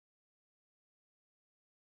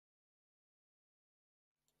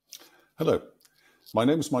Hello, my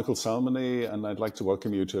name is Michael Salmony, and I'd like to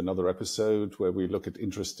welcome you to another episode where we look at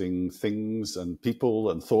interesting things and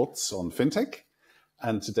people and thoughts on fintech.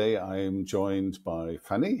 And today I am joined by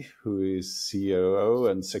Fanny, who is COO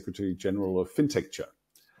and Secretary General of Fintecture.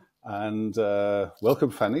 And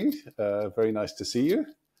welcome, Fanny. Very nice to see you.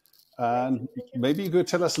 And maybe you could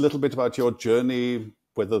tell us a little bit about your journey,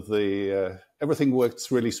 whether everything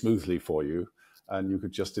works really smoothly for you, and you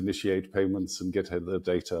could just initiate payments and get the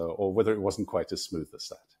data, or whether it wasn't quite as smooth as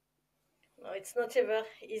that. No, it's not ever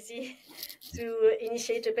easy to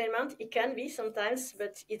initiate a payment. It can be sometimes,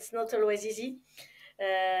 but it's not always easy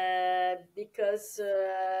because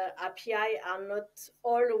API are not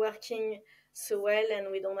all working so well,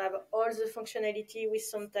 and we don't have all the functionality we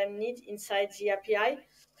sometimes need inside the API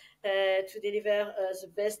to deliver the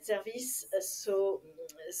best service.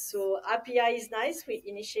 So API is nice. We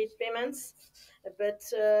initiate payments, but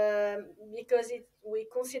because we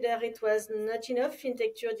consider it was not enough,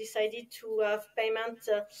 Fintecture decided to have payment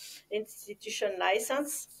institution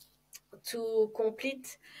license to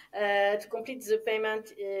complete the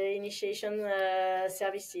payment initiation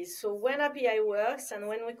services. So when API works and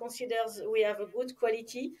when we consider we have a good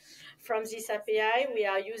quality from this API, we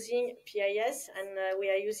are using PIS and we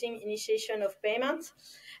are using initiation of payment.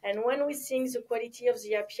 And when we think the quality of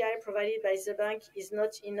the API provided by the bank is not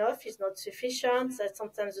enough, is not sufficient, that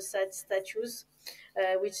sometimes the site status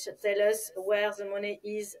which tell us where the money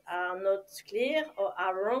is are not clear or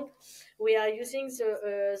are wrong, we are using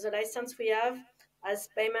the license we have as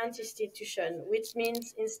payment institution, which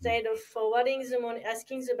means instead of forwarding the money,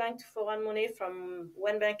 asking the bank to forward money from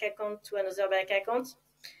one bank account to another bank account,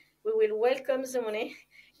 we will welcome the money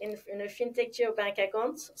in a Fintecture bank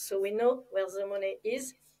account, so we know where the money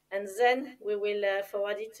is, and then we will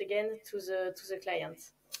forward it again to the client.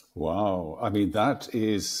 Wow. I mean, that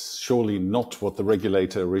is surely not what the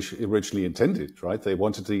regulator originally intended, right? They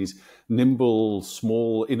wanted these nimble,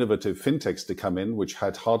 small, innovative fintechs to come in, which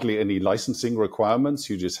had hardly any licensing requirements.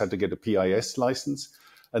 You just had to get a PIS license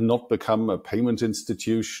and not become a payment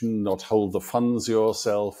institution, not hold the funds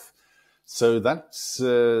yourself. So that's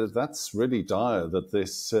really dire that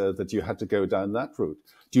that you had to go down that route.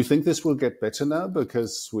 Do you think this will get better now?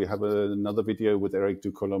 Because we have another video with Eric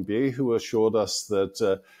du Colombier, who assured us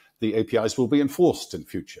that the APIs will be enforced in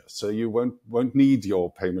future. So you won't need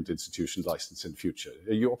your payment institution license in future.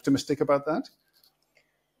 Are you optimistic about that?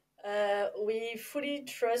 We fully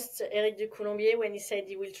trust Eric du Colombier when he said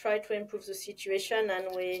he will try to improve the situation,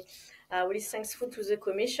 and we are really thankful to the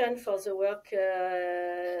Commission for the work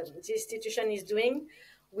the institution is doing.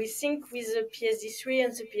 We think with the PSD3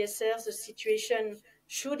 and the PSR, the situation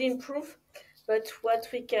should improve, but what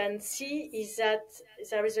we can see is that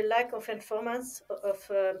there is a lack of performance,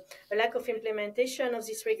 a lack of implementation of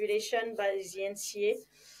this regulation by the NCA.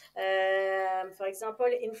 For example,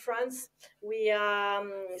 in France, we are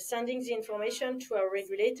sending the information to our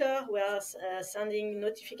regulator. We are sending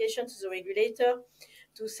notification to the regulator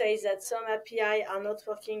to say that some API are not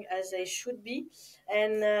working as they should be.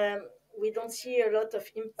 And we don't see a lot of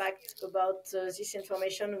impact about this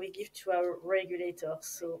information we give to our regulator.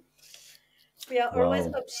 So we are always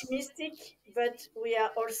optimistic, but we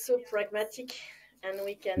are also pragmatic, and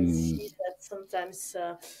we can see that sometimes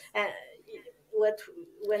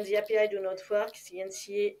when the API do not work, the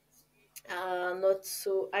NCA are not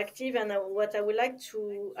so active. And what I would like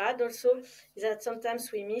to add also is that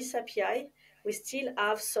sometimes we miss API. We still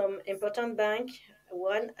have some important bank,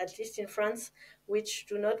 one at least in France, which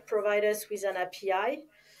do not provide us with an API.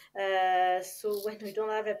 So when we don't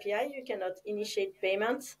have API, you cannot initiate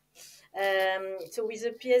payments. So with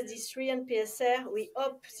the PSD3 and PSR, we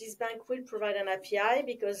hope this bank will provide an API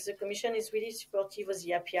because the Commission is really supportive of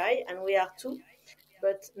the API, and we are too.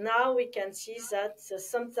 But now we can see that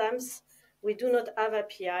sometimes we do not have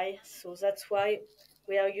API, so that's why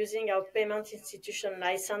we are using our payment institution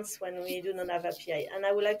license when we do not have API. And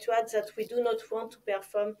I would like to add that we do not want to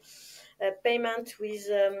perform payment with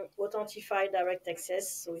authentified direct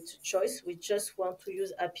access, so it's a choice. We just want to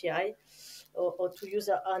use API or to use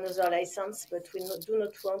another license, but we do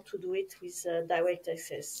not want to do it with direct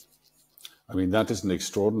access. I mean, that is an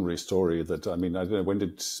extraordinary story. That, I mean, I don't know, when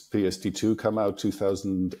did PSD2 come out?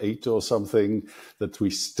 2008 or something? That we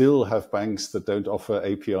still have banks that don't offer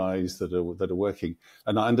APIs that are working.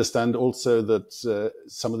 And I understand also that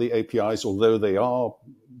some of the APIs, although they are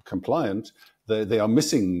compliant, they are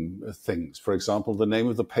missing things. For example, the name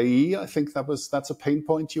of the payee. I think that's a pain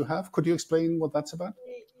point you have. Could you explain what that's about?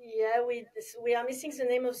 Yeah, we are missing the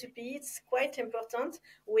name of the PE. It's quite important.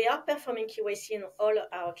 We are performing KYC in all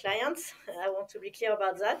our clients. I want to be clear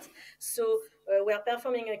about that. So we are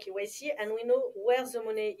performing a KYC, and we know where the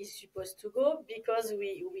money is supposed to go because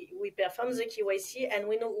we perform the KYC, and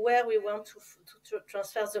we know where we want to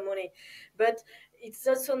transfer the money. But it's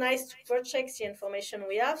also nice to cross-check the information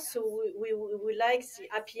we have. So we like the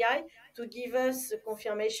API to give us the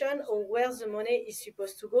confirmation of where the money is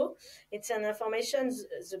supposed to go. It's an information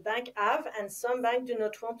the bank have, and some banks do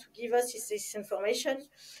not want to give us this information.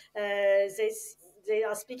 They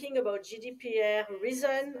are speaking about GDPR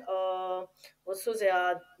reason, or also they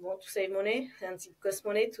want to save money and it costs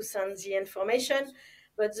money to send the information.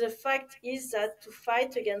 But the fact is that to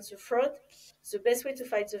fight against the fraud, the best way to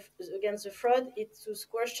fight against the fraud is to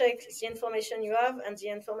cross-check the information you have and the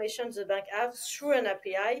information the bank have through an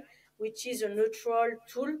API, which is a neutral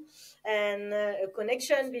tool and a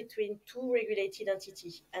connection between two regulated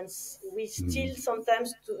entities. And we still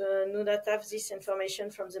sometimes do not have this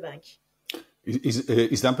information from the bank.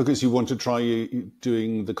 Is that because you want to try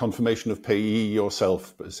doing the confirmation of payee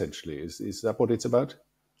yourself, essentially? Is that what it's about?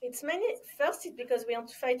 It's first it's because we want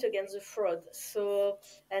to fight against the fraud. So,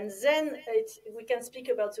 and then we can speak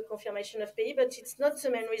about the confirmation of payee, but it's not the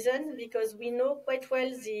main reason because we know quite well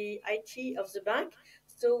the IT of the bank.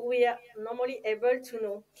 So we are normally able to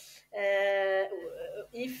know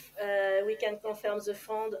if we can confirm the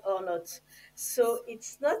fund or not. So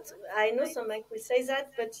it's not, I know some bank will say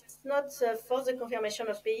that, but it's not for the confirmation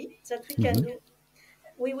of payee that we can do.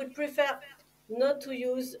 We would prefer not to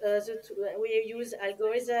use we use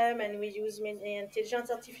algorithm and we use intelligence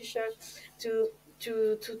artificial to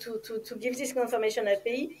give this confirmation of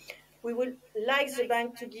payee. We would like the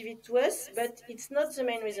bank to give it to us, but it's not the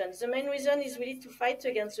main reason. The main reason is really to fight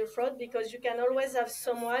against the fraud, because you can always have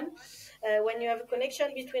someone, when you have a connection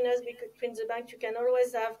between the bank, you can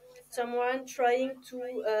always have someone trying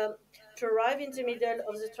to arrive in the middle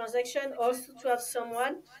of the transaction, also to have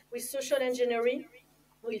someone with social engineering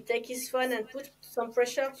will take his phone and put some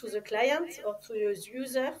pressure to the client or to his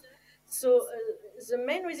user. So the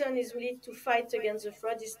main reason is really to fight against the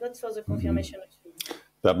fraud. It's not for the confirmation of payee.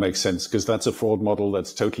 That makes sense, because that's a fraud model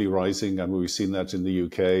that's totally rising. I mean, we've seen that in the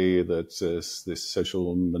UK, that this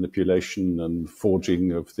social manipulation and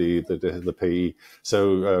forging of the payee.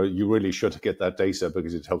 So you really should get that data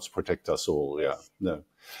because it helps protect us all. Yeah, no.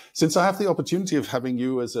 Since I have the opportunity of having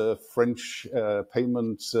you as a French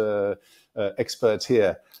payment expert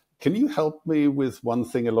here, can you help me with one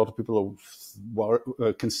thing a lot of people are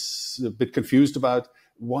a bit confused about?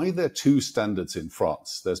 Why there are two standards in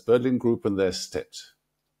France? There's Berlin Group and there's STET.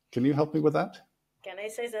 Can you help me with that? Can I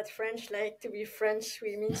say that French like to be French?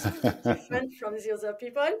 We mean something different from the other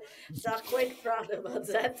people. They are quite proud about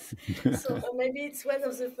that. So maybe it's one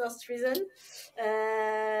of the first reasons.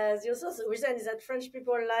 The other reason is that French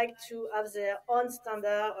people like to have their own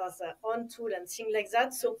standard or their own tool and things like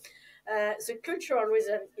that. So the cultural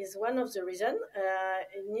reason is one of the reasons.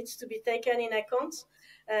 It needs to be taken in account.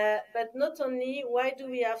 But not only, why do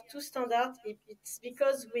we have two standards? It's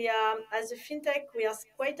because we are, as a fintech, we are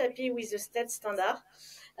quite happy with the state standard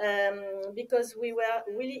because we were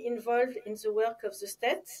really involved in the work of the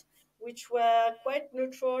state, which were quite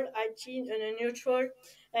neutral, IT and neutral,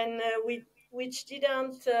 and which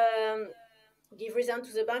didn't give reason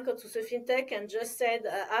to the bank or to the fintech and just said,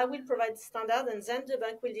 I will provide the standard and then the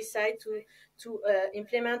bank will decide to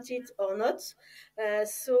implement it or not.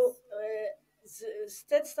 So the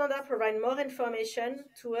state standard provide more information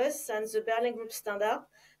to us than the Berlin Group standard.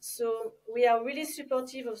 So we are really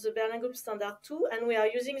supportive of the Berlin Group standard too, and we are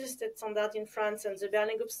using the state standard in France and the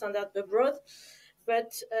Berlin Group standard abroad.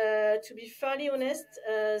 But to be fairly honest,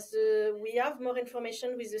 we have more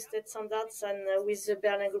information with the state standards than with the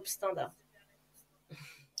Berlin Group standard.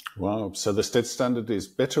 Wow. So the state standard is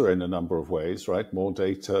better in a number of ways, right? More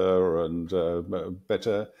data and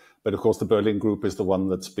better. But of course, the Berlin Group is the one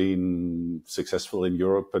that's been successful in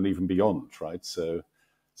Europe and even beyond, right? So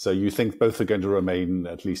you think both are going to remain,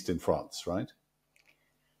 at least in France, right?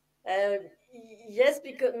 Yes,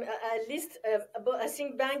 because at least I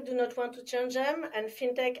think banks do not want to change them, and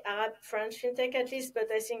fintech are French fintech at least.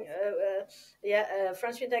 But I think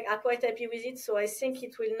French fintech are quite happy with it, so I think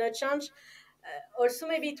it will not change. Also,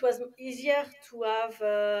 maybe it was easier to have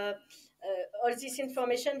all this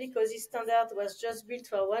information because this standard was just built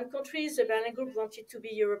for one country. The Berlin Group wanted to be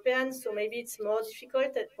European, so maybe it's more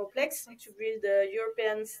difficult and complex to build a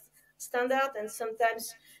European standard, and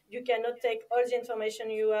sometimes you cannot take all the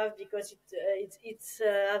information you have because it's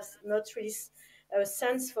not really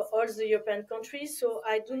sense for all the European countries. So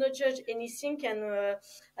I do not judge anything, and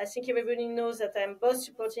I think everybody knows that I'm both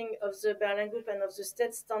supporting of the Berlin Group and of the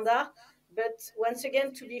state standard. But once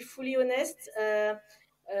again, to be fully honest,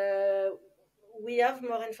 we have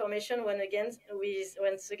more information once again with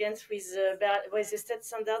the state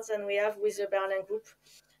standards than we have with the Berlin Group.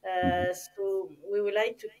 So we would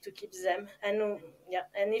like to keep them, and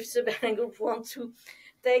and if the Berlin Group want to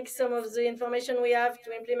take some of the information we have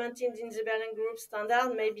to implement it in the Berlin Group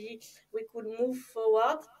standard, maybe we could move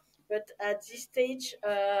forward. But at this stage,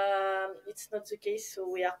 it's not the case, so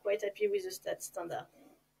we are quite happy with the stat standard.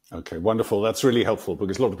 Okay, wonderful. That's really helpful,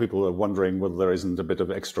 because a lot of people are wondering whether there isn't a bit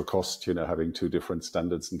of extra cost, having two different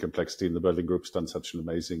standards and complexity. And the Berlin Group's done such an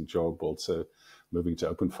amazing job also moving to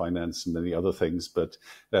open finance and many other things. But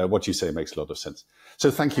what you say makes a lot of sense.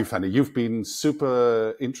 So thank you, Fanny. You've been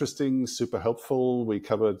super interesting, super helpful. We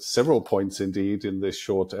covered several points indeed in this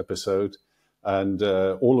short episode, and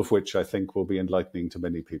all of which I think will be enlightening to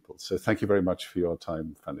many people. So thank you very much for your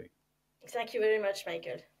time, Fanny. Thank you very much,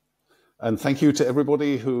 Michael. And thank you to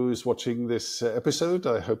everybody who's watching this episode.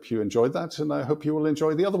 I hope you enjoyed that, and I hope you will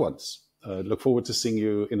enjoy the other ones. Look forward to seeing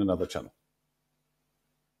you in another channel.